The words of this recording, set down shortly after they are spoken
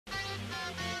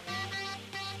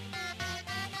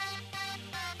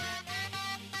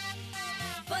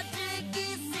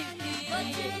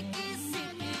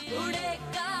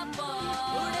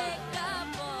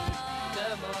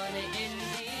Come on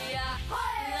India,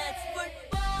 let's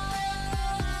football.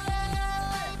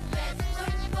 Let's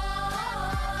football.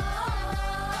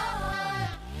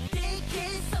 देखे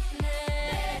सपने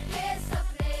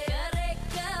करे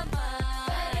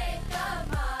कमाल.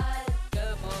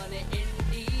 Come on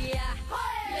India,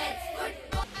 let's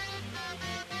football.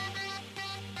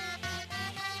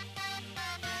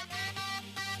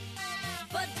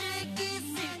 बजेगी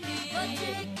city,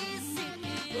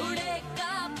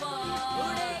 उड़ेगा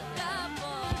ball.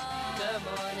 Come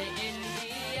on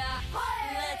India,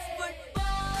 let's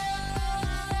football.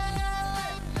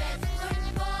 Let's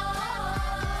football.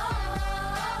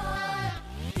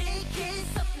 देखे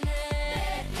सपने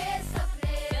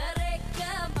करे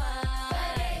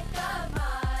कमाल.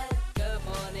 Come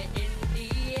on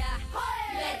India,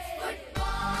 let's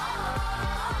football.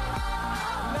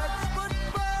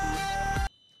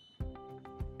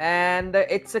 And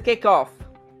it's a kickoff.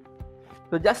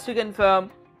 So just to confirm,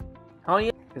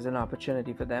 only is an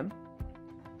opportunity for them.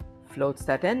 Floats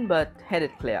that in, but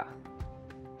headed clear.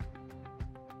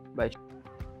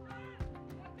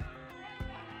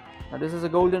 Now this is a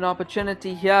golden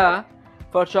opportunity here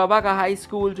for Chowbaga High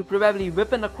School to probably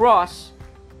whip in across.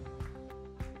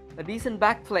 A decent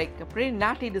back flick, a pretty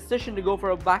natty decision to go for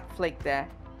a back flick there.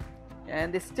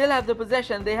 And they still have the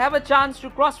possession. They have a chance to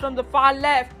cross from the far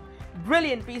left.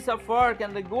 Brilliant piece of work,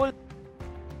 and the goal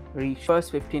reach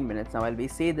first 15 minutes. Now, while we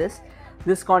say this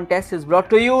contest is brought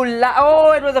to you.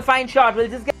 Oh, it was a fine shot. We'll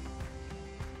just get.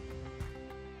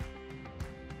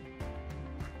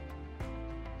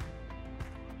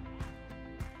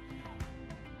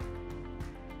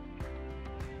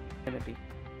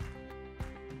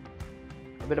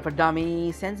 A bit of a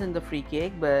dummy, sends in the free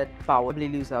kick, but powerfully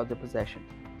lose out the possession.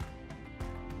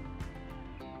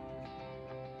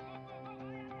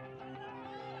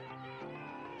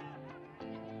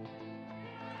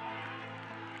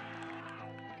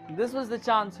 This was the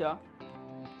chance here.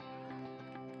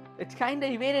 It kind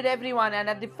of evaded everyone, and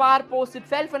at the far post it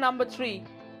fell for number 3.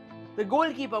 The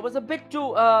goalkeeper was a bit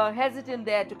too hesitant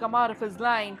there to come out of his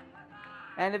line,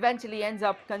 and eventually ends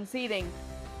up conceding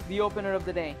the opener of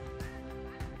the day.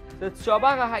 So it's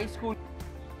Chowbaga High School.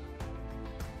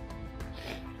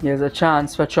 Here's a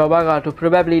chance for Chowbaga to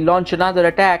probably launch another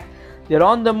attack. They're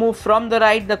on the move from the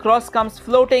right. The cross comes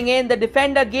floating in. The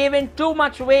defender gave in too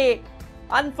much way.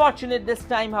 Unfortunate this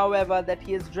time, however, that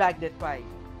he has dragged it wide.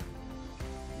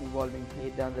 Involving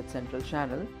play down that central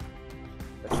channel.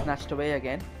 But snatched away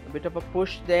again. A bit of a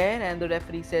push there, and the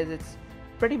referee says it's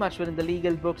pretty much within the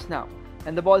legal books now.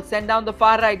 And the ball sent down the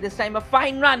far right. This time a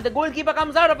fine run. The goalkeeper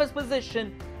comes out of his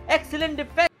position. Excellent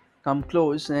defense. Come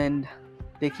close, and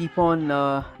they keep on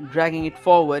dragging it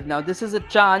forward. Now this is a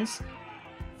chance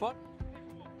for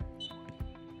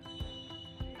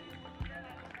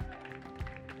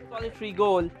solitary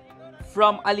goal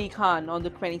from Ali Khan on the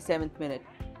 27th minute.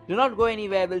 Do not go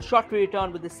anywhere. We'll shortly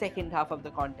return with the second half of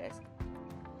the contest.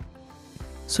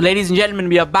 So ladies and gentlemen,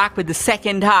 we are back with the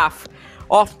second half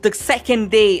of the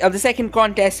second day of the second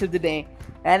contest of the day.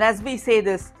 And as we say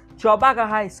this, Chowbaga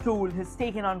High School has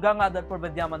taken on Gangadharpur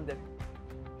Vidyamandir.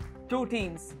 Two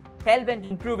teams hell-bent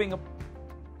on improving.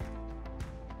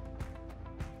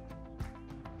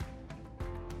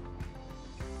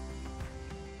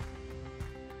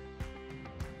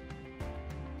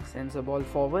 Sends the ball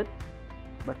forward,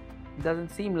 but it doesn't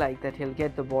seem like that he'll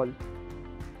get the ball.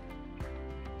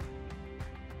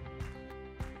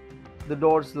 The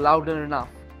door's louder enough.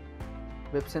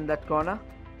 Whips in that corner.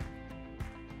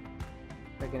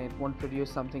 Again, it won't produce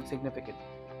something significant.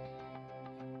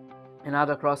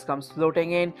 Another cross comes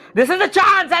floating in. This is a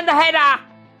chance, and the header!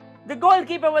 The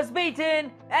goalkeeper was beaten,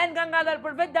 and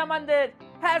Gangadharpur Vidyamandir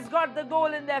has got the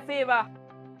goal in their favour.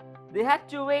 They had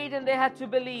to wait and they had to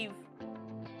believe.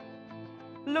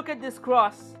 Look at this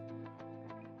cross.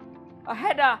 A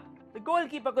header. The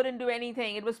goalkeeper couldn't do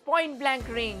anything. It was point blank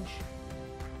range.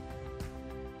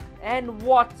 And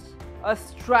what a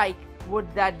strike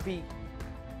would that be?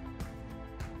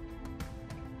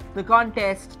 The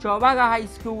contest, Chowbaga High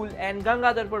School and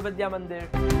Gangadharpur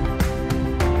Vidyamandir.